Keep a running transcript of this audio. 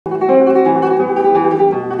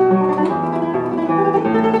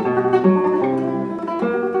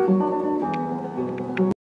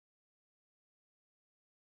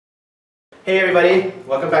Hey everybody,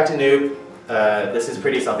 welcome back to Noob. This is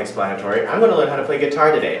pretty self-explanatory. I'm going to learn how to play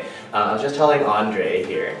guitar today. I was just telling Andrei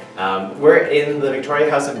here. We're in the Victoria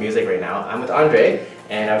House of Music right now. I'm with Andrei,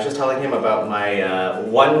 and I was just telling him about my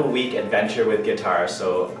 1 week adventure with guitar.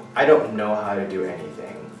 So I don't know how to do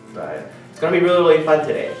anything, but it's going to be really, really fun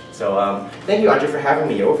today. So thank you, Andrei, for having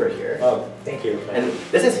me over here. Oh, thank you. And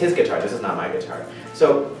this is his guitar. This is not my guitar.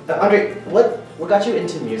 So Andrei, what got you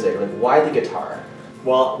into music? Like, why the guitar?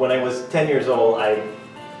 Well, when I was 10 years old, I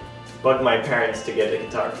bugged my parents to get a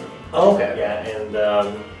guitar for me. Oh, okay. Yeah, and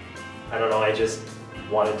I don't know, I just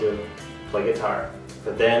wanted to play guitar.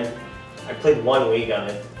 But then I played 1 week on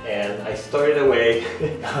it, and I started away.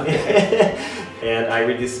 And I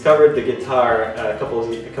rediscovered the guitar a couple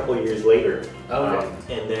of years later. Okay.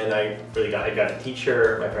 And then I got a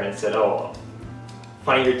teacher. My parents said, "Oh,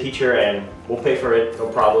 find your teacher, and we'll pay for it, no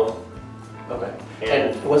problem." Okay.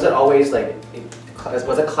 And was it always like,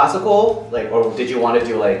 was it classical, like, or did you want to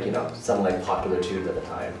do like, you know, some like popular tunes at the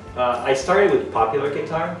time? I started with popular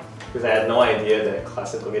guitar because I had no idea that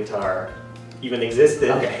classical guitar even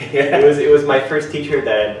existed. Okay. Yeah. It was my first teacher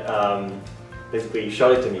that basically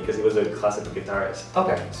showed it to me because he was a classical guitarist.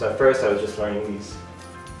 Okay. So at first I was just learning these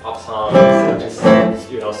pop songs and just,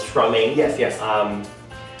 you know, strumming. Yes, yes.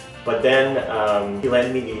 But then he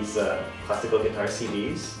lent me these classical guitar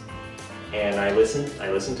CDs. And I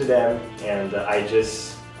listened to them, and I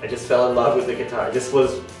just fell in love with the guitar. This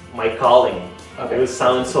was my calling. Okay. It was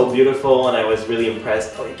sounding so beautiful, and I was really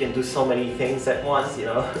impressed. Oh, you can do so many things at once, you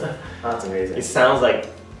know. That's amazing. It sounds like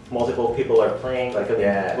multiple people are playing, like a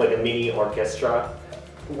mini orchestra.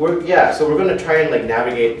 So we're gonna try and like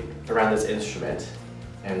navigate around this instrument,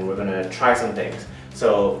 and we're gonna try some things.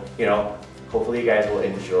 So, you know, hopefully you guys will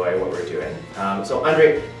enjoy what we're doing. So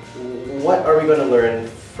Andrei, what are we gonna learn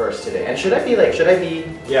first today? And should I be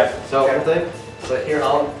Yeah. So kind of thing? So here,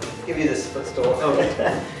 I'll give you this footstool.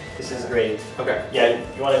 Okay. This is great. Okay. Yeah,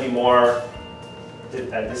 you want to be more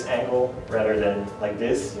at this angle rather than like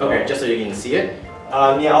this. Okay, just so you can see it?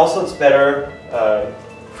 Yeah, also it's better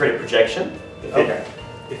for the projection.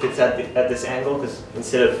 If it's at this angle, because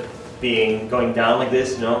instead of going down like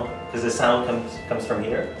this, you know, because the sound comes from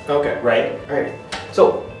here. Okay. Right? Alright.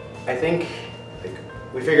 So, I think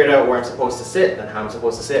we figured out where I'm supposed to sit and how I'm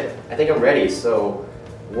supposed to sit. I think I'm ready, so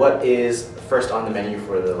what is first on the menu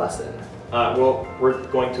for the lesson? Well, we're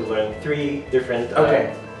going to learn 3 different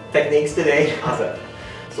techniques today. Awesome.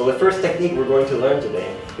 So the first technique we're going to learn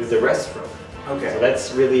today is the rest stroke. Okay. So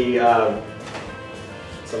that's really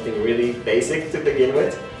something really basic to begin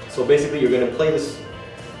with. So basically you're going to play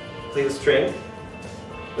the string.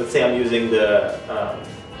 Let's say I'm using the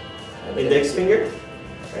index finger,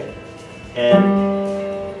 right? And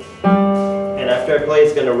after I play,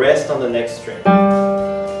 it's going to rest on the next string. Okay.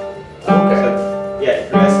 So, yeah,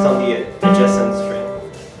 it rests on the adjacent string.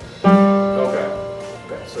 Okay.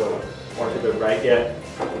 Okay, so More to the right, yeah.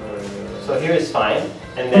 So here is fine,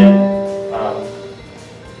 and then,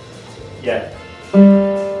 yeah.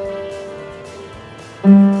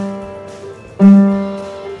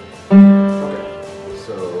 okay.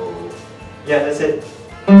 So Yeah, that's it.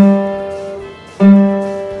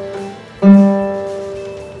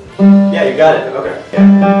 Yeah, you got it. okay.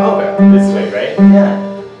 Yeah. Okay. This way, right? Yeah.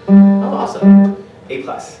 Oh, awesome. A+.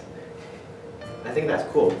 I think that's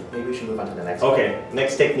cool. Maybe we should move on to the next one. Okay,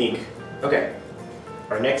 next technique. Okay.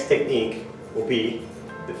 Our next technique will be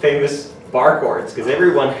the famous bar chords, because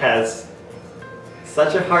everyone has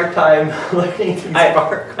such a hard time learning these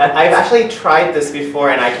bar chords. I've actually tried this before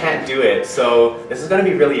and I can't do it, so this is going to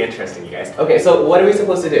be really interesting, you guys. Okay, so what are we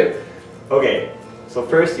supposed to do? Okay, so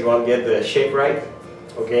first you want to get the shape right.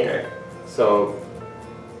 Okay. So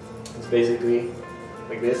it's basically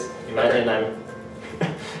like this. Imagine I'm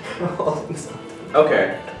holding something.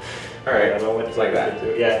 Okay. Alright. I don't know what it's like that.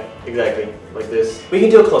 Yeah, exactly. Like this. We can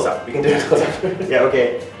do a close-up. We can do a close-up. Yeah,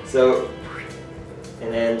 okay. So,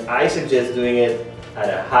 and then I suggest doing it at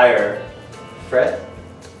a higher fret.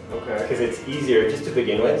 Okay. Because it's easier just to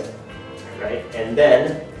begin with. Right? And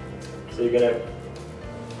then, so you're gonna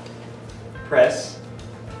press.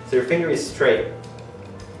 So your finger is straight.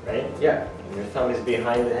 Right? Yeah. And your thumb is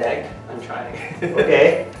behind the neck. I'm trying.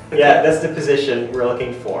 Okay. Yeah, that's the position we're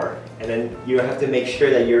looking for. And then you have to make sure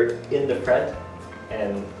that you're in the fret.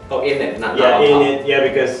 And oh, in it, not yeah, on in top. it. Yeah,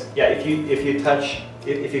 because yeah, if you touch,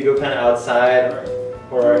 if you go kind of outside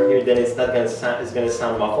or here, then it's not gonna sound. It's gonna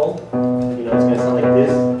sound muffled. You know, it's gonna sound like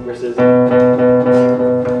this versus.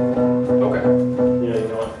 Okay. You know, you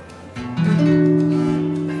don't want.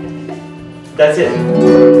 That's it.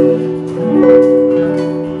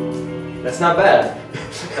 That's not bad.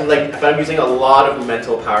 but I'm using a lot of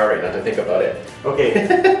mental power right now to think about it. Okay,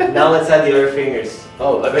 now let's add the other fingers.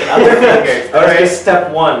 Oh, the other fingers. Alright, just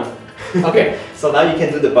step one. Okay. So now you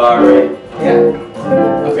can do the bar, right? Yeah.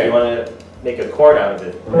 Okay. You want to make a chord out of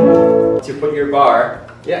it. So you put your bar,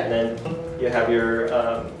 Yeah. and then you have your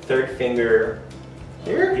third finger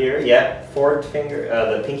Here? here. Yeah, fourth finger,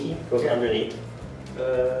 the pinky goes underneath.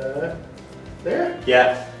 There?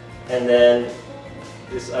 Yeah, and then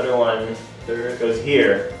this other one goes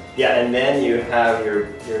here. Yeah, and then you have your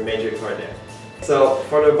major chord there. So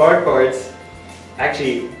for the bar chords,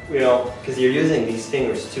 actually, you know, because you're using these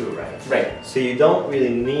fingers too, right? Right. So you don't really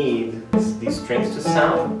need these strings to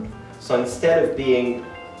sound. So instead of being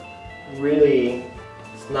really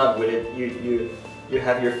snug with it, you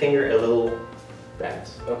have your finger a little Bent.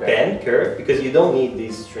 Okay. bend, curve, because you don't need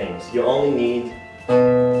these strings. You only need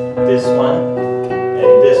this one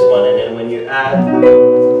and this one, and then when you add,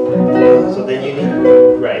 so then you need,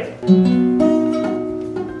 right.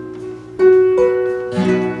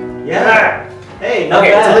 Yeah! Hey, not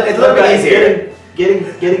Okay, bad. it's a little bit easier.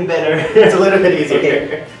 Getting better. It's a little bit easier.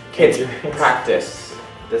 Okay. Kids, practice.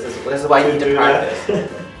 This is why you need to practice.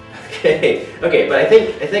 Okay. Okay, but I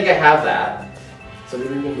think I have that. So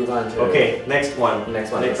maybe we can move on to Okay, next one.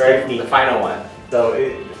 next one. Next The technique. final one. So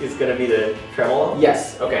it's gonna be the tremolo.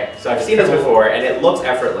 Yes. Okay. So I've seen this before, and it looks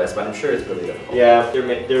effortless, but I'm sure it's really difficult. Yeah,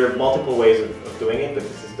 there are multiple ways of doing it, but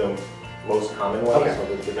this is the most common one, Okay. so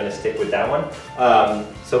we're going to stick with that one.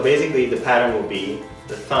 So basically the pattern will be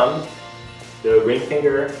the thumb, the ring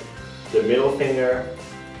finger, the middle finger,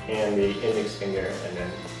 and the index finger, and then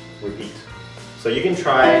repeat. So you can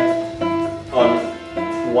try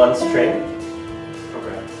on one string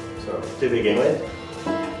Okay. So to begin with.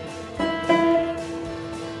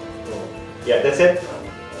 Yeah, that's it.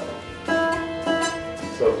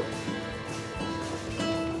 So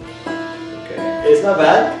okay. it's not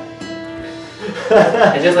bad.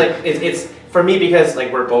 It's just like it's for me, because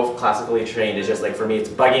like we're both classically trained. It's just like for me, it's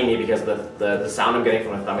bugging me because the sound I'm getting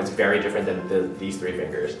from the thumb is very different than these three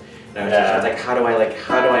fingers. And it's like how do I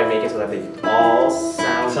make it so that they all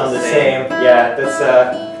sound the same. Yeah, that's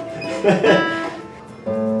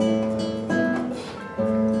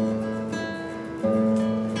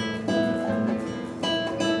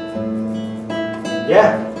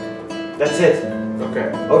yeah, that's it.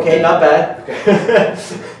 Okay. Okay, not bad. Okay.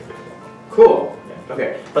 Cool.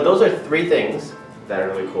 Okay. But those are three things that are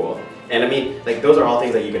really cool. And I mean, like those are all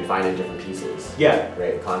things that you can find in different pieces. Yeah.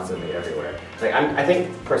 Right. Constantly everywhere. Like I think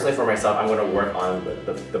personally for myself, I'm going to work on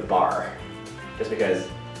the bar, just because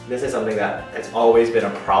this is something that it's always been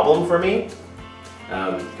a problem for me.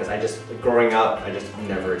 Because I just growing up, I just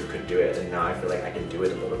never could do it, and now I feel like I can do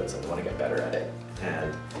it a little bit, so I want to get better at it.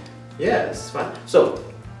 And yeah, this is fun. So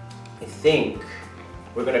I think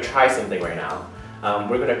we're going to try something right now.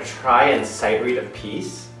 We're going to try and sight read a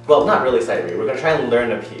piece. Well, not really sight read. We're going to try and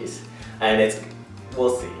learn a piece, and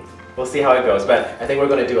we'll see. We'll see how it goes. But I think we're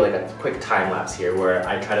going to do like a quick time lapse here, where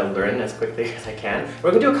I try to learn as quickly as I can.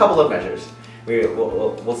 We're going to do a couple of measures.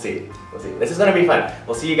 We'll see. We'll see. This is going to be fun.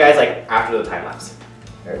 We'll see you guys like after the time lapse.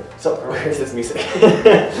 All right. So where's this music?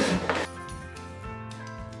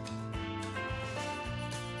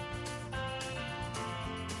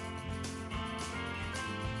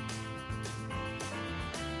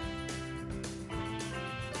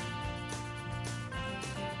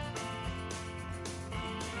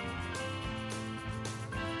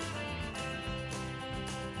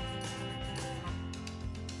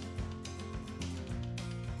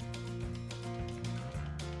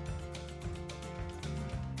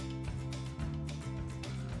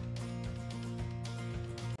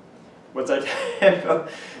 What's our tempo?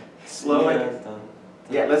 Slow and...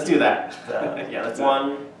 Yeah, let's do that. Yeah, let's do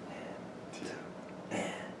One,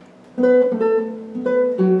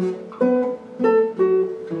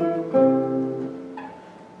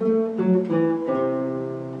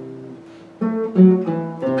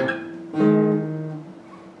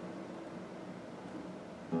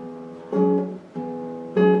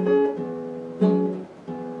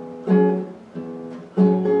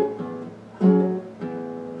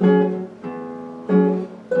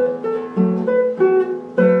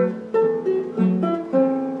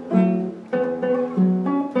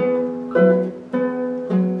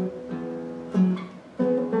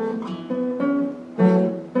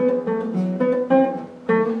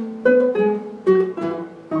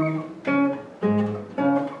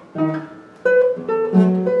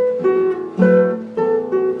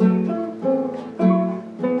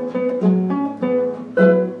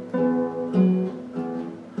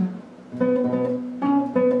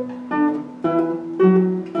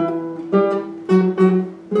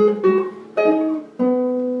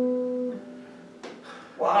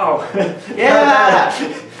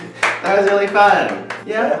 fun.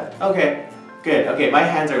 Yeah? Okay. Good. Okay, my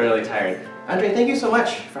hands are really tired. Andrei, thank you so much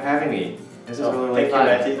for having me. This is really fun.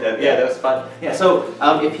 Thank you, Matty. Yeah, that was fun. Yeah, so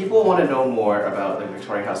if people want to know more about the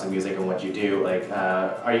Victoria House of Music and what you do, like,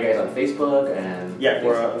 are you guys on Facebook and? Yeah,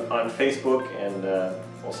 we're on Facebook and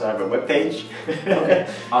also have a webpage. Okay,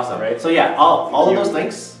 awesome. Right. So yeah, all of those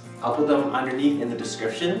links, I'll put them underneath in the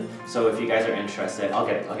description. So if you guys are interested, I'll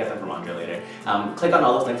get them from Andrei later. Click on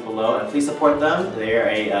all those links below and please support them. They are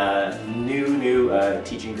a new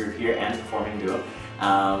teaching group here and performing duo.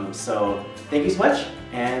 So thank you so much,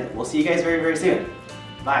 and we'll see you guys very soon.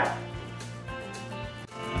 Bye.